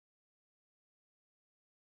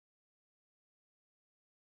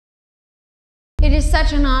It is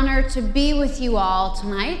such an honor to be with you all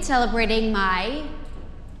tonight, celebrating my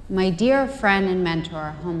dear friend and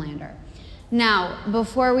mentor, Homelander. Now,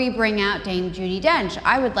 before we bring out Dame Judi Dench,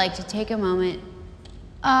 I would like to take a moment.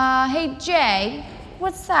 Hey, Jay,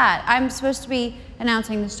 what's that? I'm supposed to be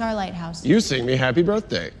announcing the Starlight house. You sing me happy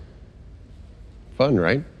birthday. Fun,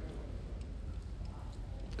 right?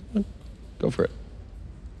 Come on, go for it.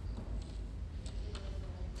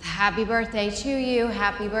 Happy birthday to you,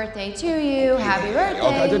 happy birthday to you, happy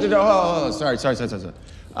birthday. Oh, sorry.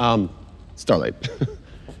 Starlight.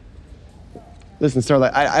 Listen,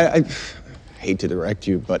 Starlight, I hate to direct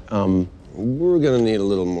you, but we're gonna need a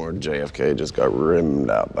little more JFK just got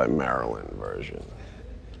rimmed out by Marilyn version.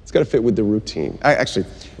 It's gotta fit with the routine. Actually,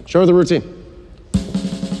 show her the routine.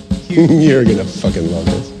 You're gonna fucking love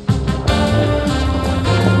this.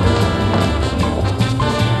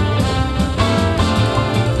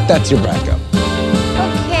 That's your backup.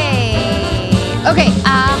 Okay,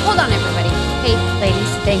 hold on, everybody. Hey, ladies,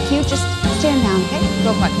 thank you. Just stand down, okay?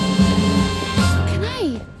 Real quick. Can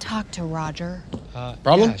I talk to Roger?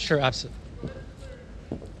 Problem? Yeah, sure, absolutely.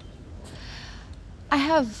 I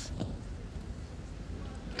have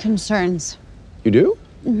concerns. You do?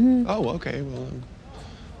 Mm-hmm. Oh, okay, well,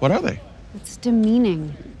 what are they? It's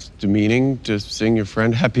demeaning. It's demeaning to sing your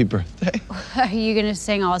friend happy birthday? Are you gonna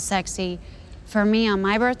sing all sexy for me on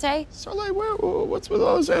my birthday? Starlight, what's with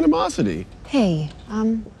all this animosity? Hey,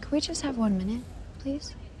 can we just have 1 minute,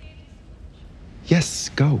 please? Yes,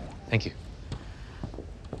 go. Thank you.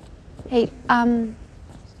 Hey,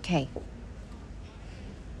 okay.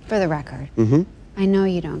 For the record, I know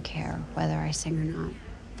you don't care whether I sing or not.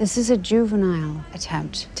 This is a juvenile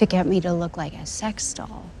attempt to get me to look like a sex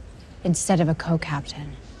doll instead of a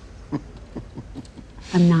co-captain.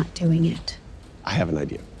 I'm not doing it. I have an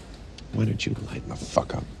idea. Why don't you lighten the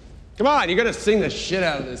fuck up? Come on, you're gonna sing the shit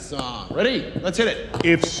out of this song. Ready? Let's hit it.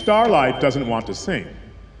 If Starlight doesn't want to sing,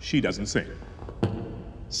 she doesn't sing.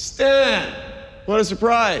 Stan! What a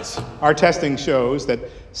surprise. Our testing shows that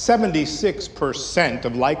 76%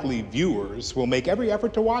 of likely viewers will make every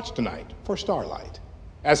effort to watch tonight for Starlight.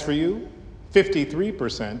 As for you,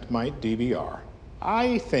 53% might DVR.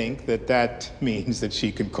 I think that means that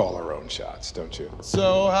she can call her own shots, don't you?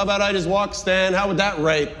 So how about I just walk, Stan? How would that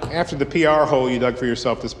rate? After the PR hole you dug for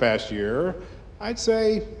yourself this past year, I'd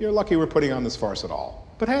say you're lucky we're putting on this farce at all.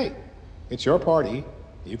 But hey, it's your party.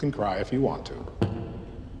 You can cry if you want to.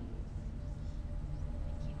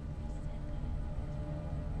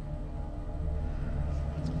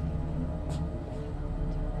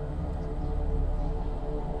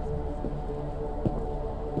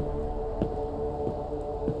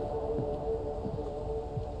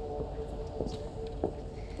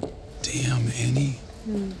 Damn, Annie.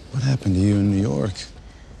 What happened to you in New York?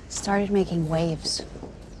 Started making waves.